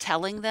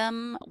telling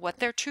them what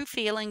their true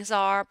feelings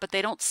are, but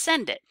they don't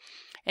send it.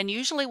 And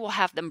usually we'll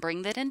have them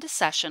bring that into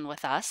session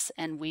with us,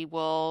 and we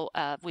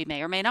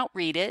may or may not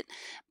read it,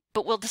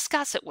 but we'll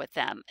discuss it with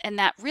them. And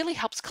that really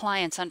helps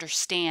clients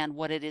understand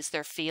what it is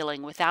they're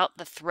feeling without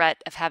the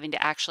threat of having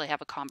to actually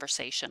have a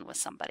conversation with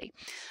somebody.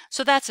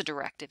 So that's a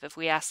directive if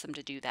we ask them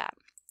to do that.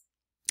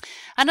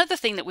 Another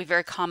thing that we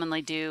very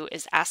commonly do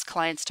is ask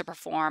clients to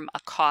perform a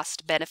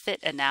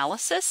cost-benefit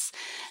analysis.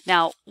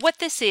 Now, what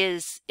this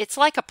is, it's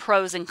like a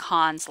pros and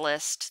cons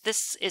list.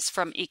 This is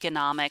from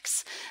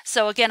economics.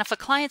 So again, if a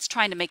client's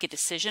trying to make a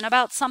decision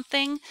about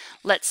something,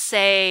 let's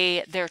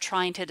say they're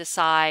trying to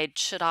decide,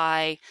 should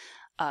I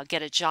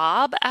get a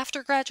job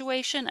after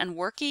graduation and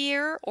work a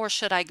year, or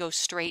should I go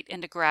straight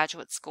into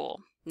graduate school?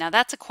 Now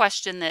that's a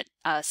question that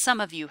some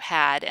of you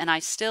had, and I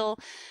still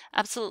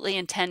absolutely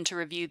intend to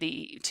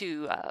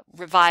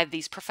revive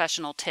these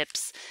professional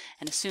tips.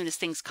 And as soon as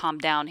things calm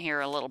down here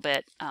a little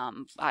bit,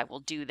 I will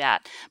do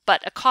that.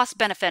 But a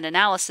cost-benefit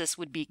analysis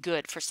would be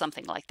good for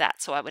something like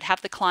that. So I would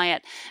have the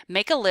client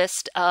make a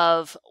list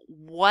of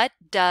what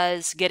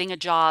does getting a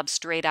job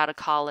straight out of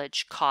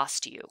college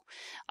cost you.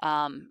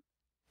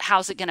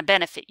 How's it going to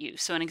benefit you?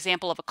 So an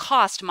example of a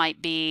cost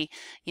might be,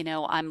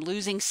 I'm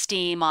losing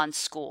steam on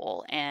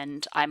school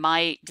and I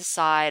might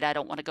decide I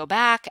don't want to go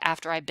back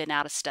after I've been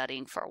out of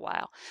studying for a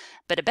while.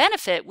 But a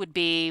benefit would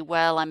be,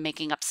 well, I'm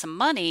making up some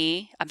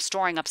money, I'm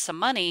storing up some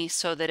money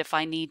so that if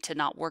I need to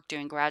not work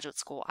during graduate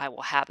school, I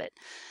will have it.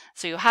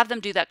 So you'll have them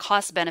do that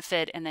cost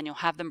benefit, and then you'll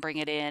have them bring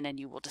it in and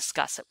you will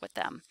discuss it with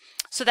them.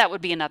 So that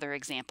would be another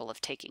example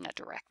of taking a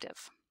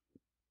directive.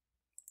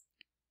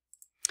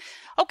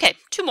 Okay,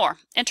 two more.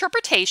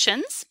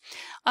 Interpretations.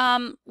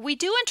 We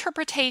do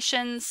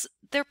interpretations.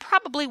 They're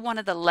probably one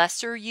of the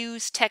lesser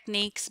used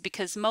techniques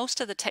because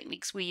most of the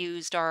techniques we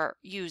use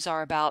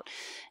are about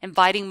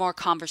inviting more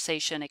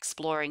conversation,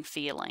 exploring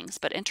feelings.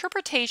 But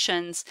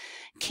interpretations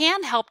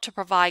can help to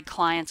provide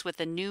clients with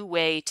a new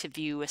way to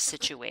view a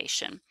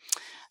situation.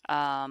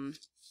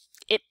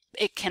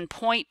 It can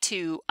point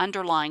to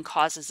underlying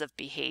causes of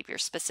behavior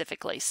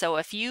specifically. So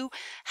if you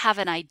have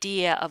an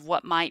idea of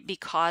what might be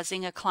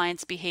causing a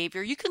client's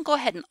behavior, you can go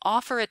ahead and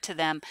offer it to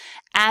them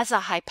as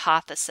a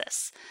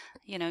hypothesis.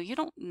 You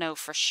don't know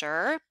for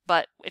sure,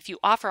 but if you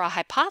offer a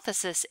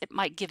hypothesis, it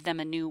might give them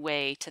a new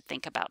way to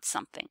think about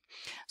something.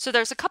 So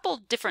there's a couple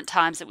different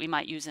times that we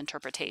might use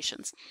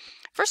interpretations.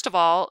 First of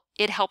all,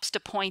 it helps to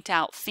point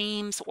out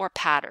themes or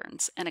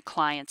patterns in a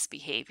client's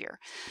behavior.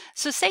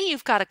 So say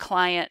you've got a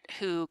client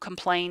who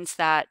complains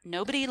that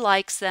nobody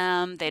likes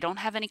them, they don't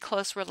have any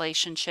close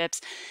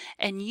relationships,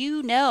 and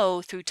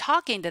through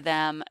talking to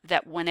them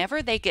that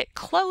whenever they get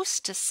close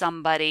to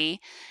somebody,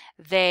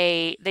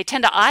 they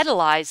tend to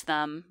idolize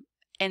them,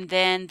 and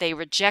then they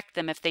reject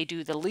them if they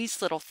do the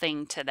least little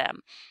thing to them.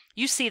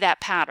 You see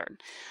that pattern.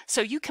 So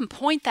you can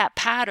point that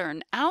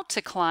pattern out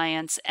to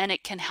clients, and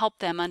it can help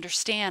them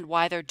understand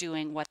why they're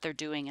doing what they're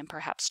doing and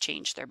perhaps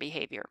change their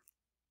behavior.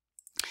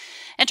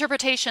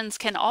 Interpretations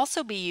can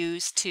also be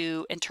used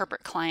to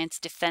interpret clients'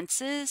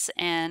 defenses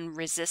and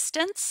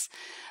resistance.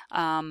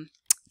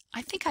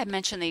 I think I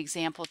mentioned the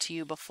example to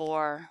you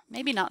before,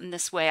 maybe not in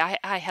this way.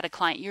 I had a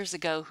client years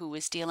ago who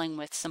was dealing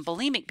with some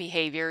bulimic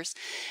behaviors,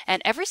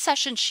 and every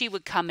session she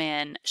would come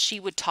in, she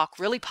would talk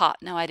really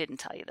no, I didn't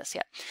tell you this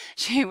yet.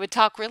 She would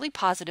talk really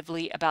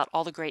positively about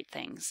all the great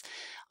things.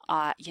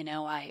 I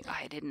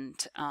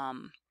didn't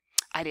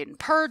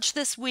purge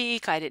this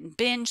week. I didn't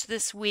binge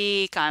this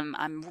week.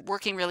 I'm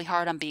working really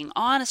hard on being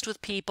honest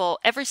with people.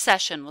 Every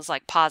session was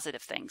like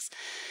positive things.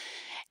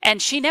 And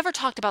she never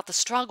talked about the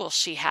struggles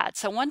she had.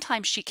 So one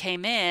time she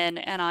came in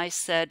and I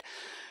said,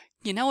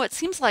 it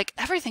seems like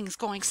everything's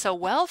going so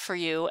well for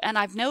you. And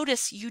I've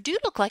noticed you do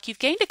look like you've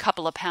gained a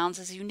couple of pounds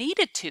as you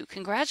needed to.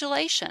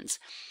 Congratulations.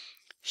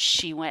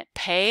 She went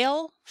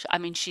pale. I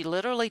mean, she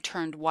literally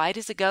turned white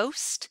as a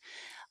ghost.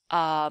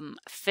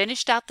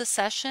 Finished out the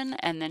session,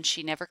 and then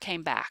she never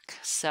came back.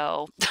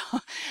 So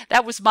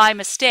that was my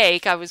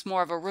mistake. I was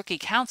more of a rookie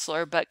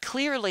counselor, but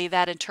clearly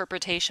that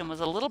interpretation was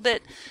a little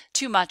bit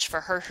too much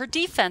for her. Her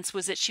defense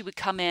was that she would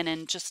come in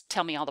and just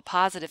tell me all the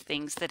positive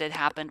things that had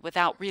happened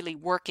without really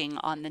working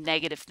on the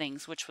negative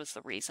things, which was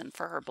the reason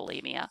for her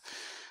bulimia.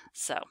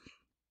 So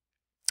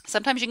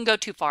sometimes you can go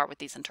too far with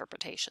these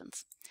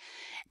interpretations.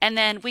 And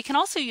then we can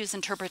also use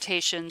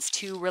interpretations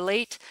to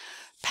relate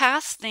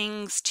past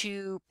things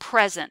to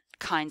present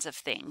kinds of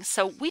things.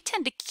 So we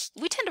tend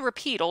to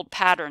repeat old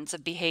patterns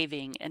of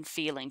behaving and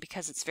feeling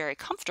because it's very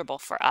comfortable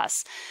for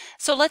us.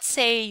 So let's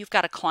say you've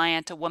got a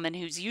client, a woman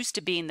who's used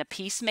to being the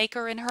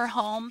peacemaker in her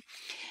home,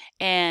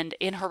 And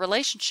in her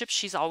relationship,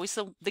 she's always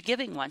the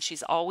giving one.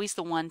 She's always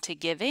the one to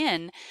give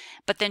in,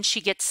 but then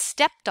she gets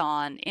stepped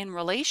on in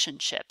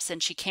relationships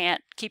and she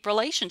can't keep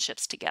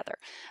relationships together.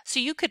 So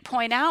you could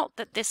point out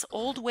that this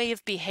old way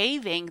of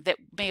behaving that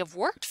may have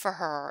worked for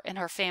her in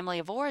her family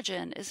of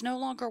origin is no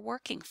longer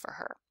working for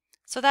her.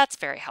 So that's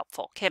very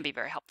helpful, can be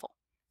very helpful.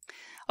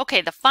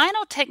 Okay, the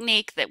final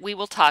technique that we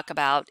will talk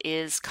about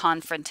is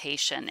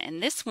confrontation.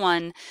 And this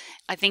one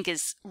I think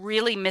is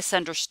really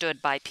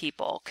misunderstood by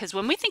people, because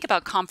when we think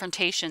about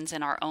confrontations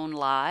in our own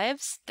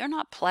lives, they're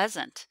not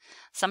pleasant.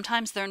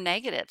 Sometimes they're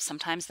negative,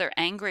 sometimes they're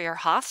angry or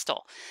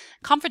hostile.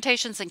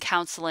 Confrontations in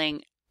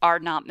counseling are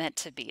not meant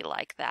to be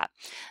like that.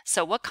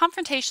 So what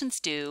confrontations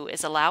do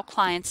is allow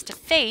clients to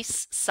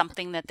face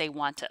something that they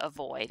want to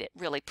avoid. It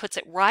really puts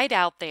it right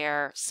out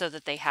there so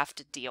that they have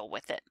to deal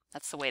with it.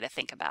 That's the way to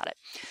think about it.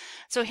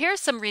 So here are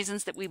some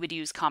reasons that we would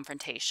use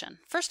confrontation.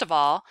 First of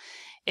all,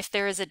 if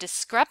there is a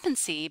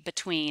discrepancy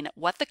between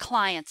what the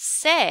clients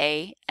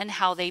say and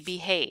how they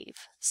behave,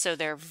 so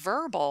their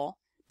verbal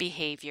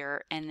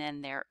behavior and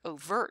then their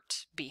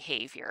overt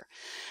behavior.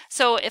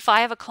 So if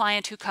I have a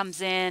client who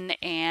comes in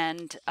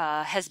and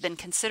has been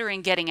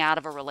considering getting out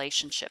of a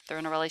relationship, they're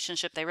in a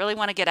relationship they really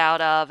want to get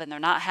out of and they're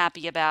not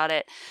happy about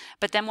it,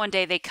 but then one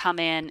day they come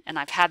in, and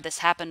I've had this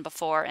happen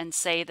before, and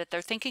say that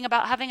they're thinking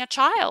about having a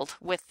child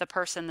with the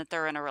person that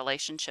they're in a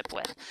relationship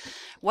with.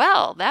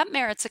 Well, that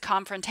merits a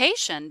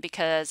confrontation,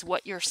 because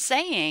what you're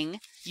saying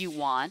you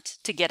want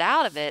to get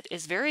out of it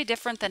is very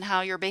different than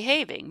how you're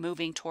behaving,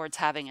 moving towards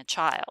having a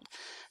child.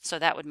 So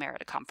that would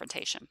merit a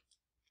confrontation.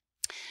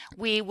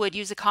 We would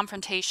use a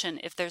confrontation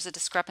if there's a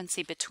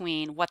discrepancy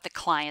between what the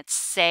clients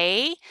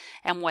say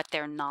and what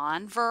their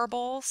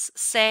nonverbals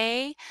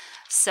say.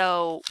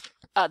 So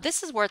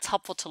this is where it's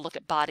helpful to look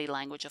at body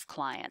language of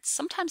clients.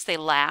 Sometimes they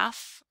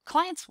laugh.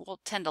 Clients will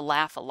tend to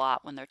laugh a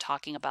lot when they're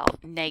talking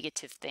about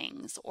negative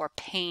things or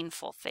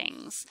painful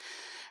things.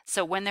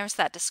 So when there's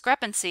that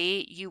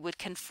discrepancy, you would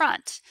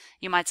confront.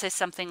 You might say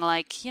something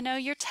like, you know,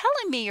 you're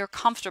telling me you're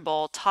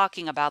comfortable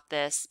talking about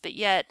this, but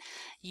yet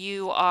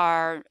you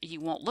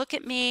won't look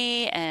at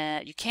me,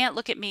 and you can't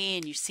look at me,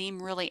 and you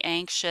seem really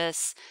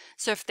anxious.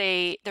 So if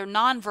their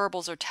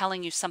nonverbals are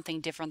telling you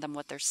something different than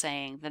what they're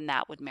saying, then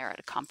that would merit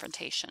a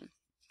confrontation.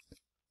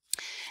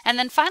 And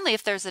then finally,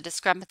 if there's a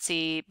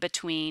discrepancy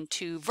between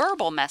two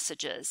verbal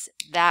messages,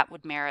 that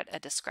would merit a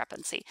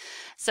discrepancy.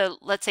 So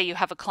let's say you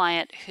have a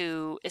client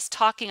who is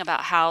talking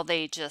about how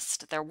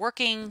they're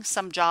working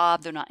some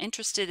job they're not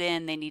interested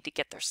in, they need to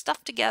get their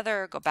stuff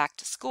together, go back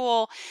to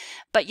school,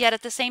 but yet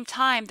at the same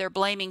time they're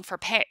blaming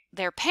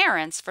their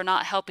parents for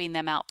not helping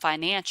them out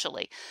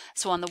financially.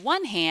 So on the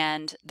one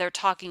hand, they're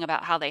talking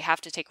about how they have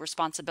to take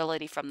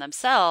responsibility for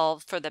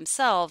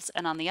themselves,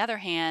 and on the other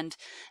hand,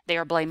 they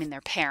are blaming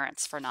their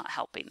parents for not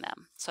helping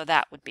them. So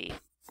that would be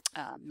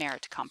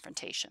merit to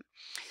confrontation.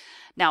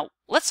 Now,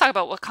 let's talk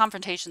about what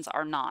confrontations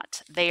are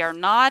not. They are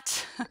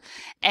not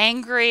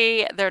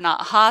angry, they're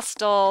not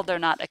hostile, they're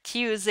not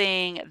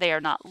accusing, they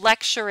are not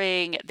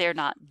lecturing, they're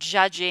not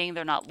judging,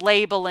 they're not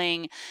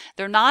labeling.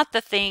 They're not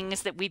the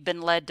things that we've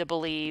been led to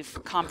believe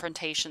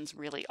confrontations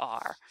really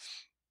are.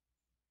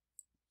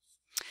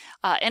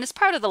 And as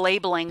part of the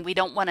labeling, we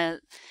don't want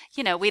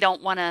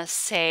to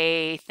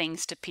say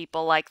things to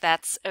people like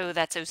that's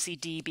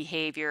OCD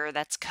behavior,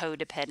 that's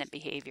codependent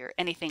behavior,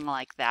 anything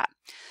like that.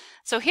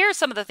 So here are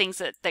some of the things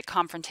that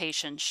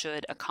confrontation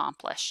should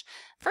accomplish.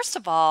 First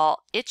of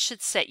all, it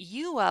should set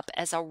you up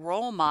as a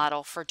role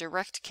model for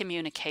direct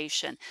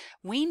communication.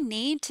 We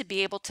need to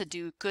be able to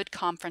do good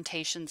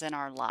confrontations in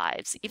our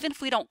lives. Even if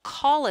we don't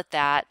call it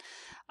that,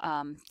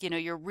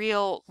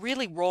 you're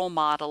really role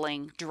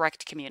modeling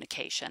direct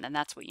communication, and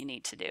that's what you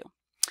need to do.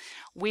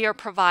 We are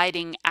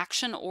providing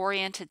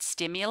action-oriented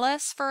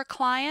stimulus for a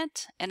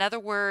client. In other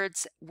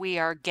words, we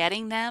are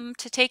getting them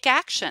to take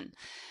action.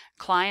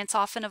 Clients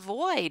often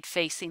avoid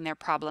facing their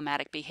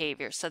problematic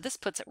behavior, so this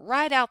puts it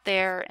right out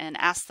there and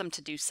asks them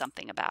to do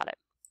something about it.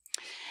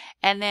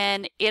 And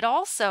then it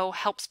also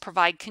helps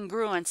provide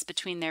congruence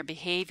between their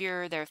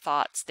behavior, their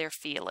thoughts, their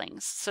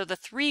feelings. So the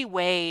three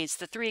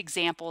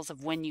examples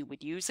of when you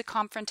would use a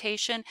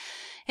confrontation,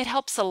 it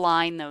helps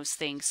align those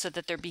things so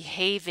that they're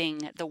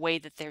behaving the way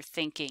that they're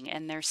thinking,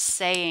 and they're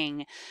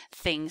saying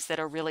things that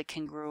are really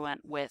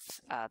congruent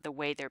with the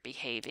way they're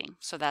behaving.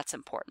 So that's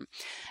important.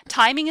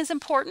 Timing is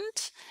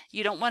important.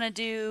 You don't want to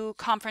do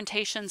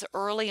confrontations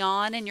early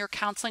on in your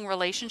counseling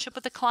relationship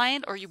with a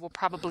client, or you will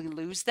probably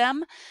lose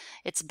them.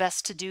 It's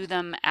best to do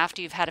them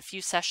after you've had a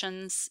few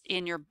sessions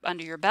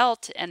under your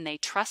belt and they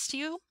trust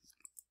you.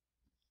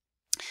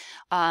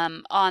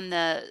 On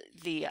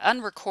the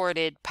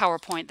unrecorded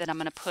PowerPoint that I'm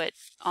going to put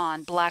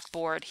on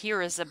Blackboard,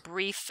 here is a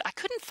brief. I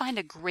couldn't find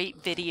a great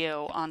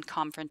video on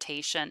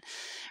confrontation,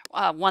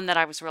 one that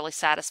I was really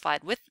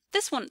satisfied with.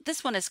 This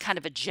one is kind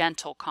of a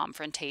gentle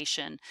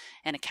confrontation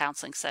in a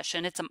counseling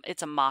session.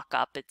 It's a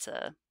mock-up. It's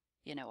a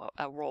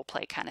role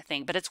play kind of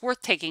thing, but it's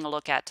worth taking a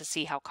look at to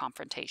see how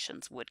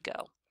confrontations would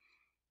go.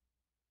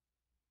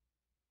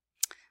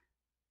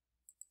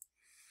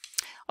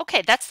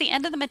 Okay, that's the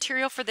end of the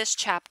material for this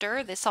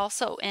chapter. This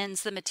also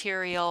ends the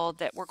material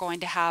that we're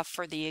going to have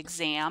for the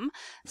exam.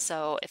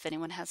 So if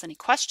anyone has any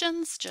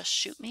questions, just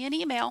shoot me an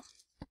email.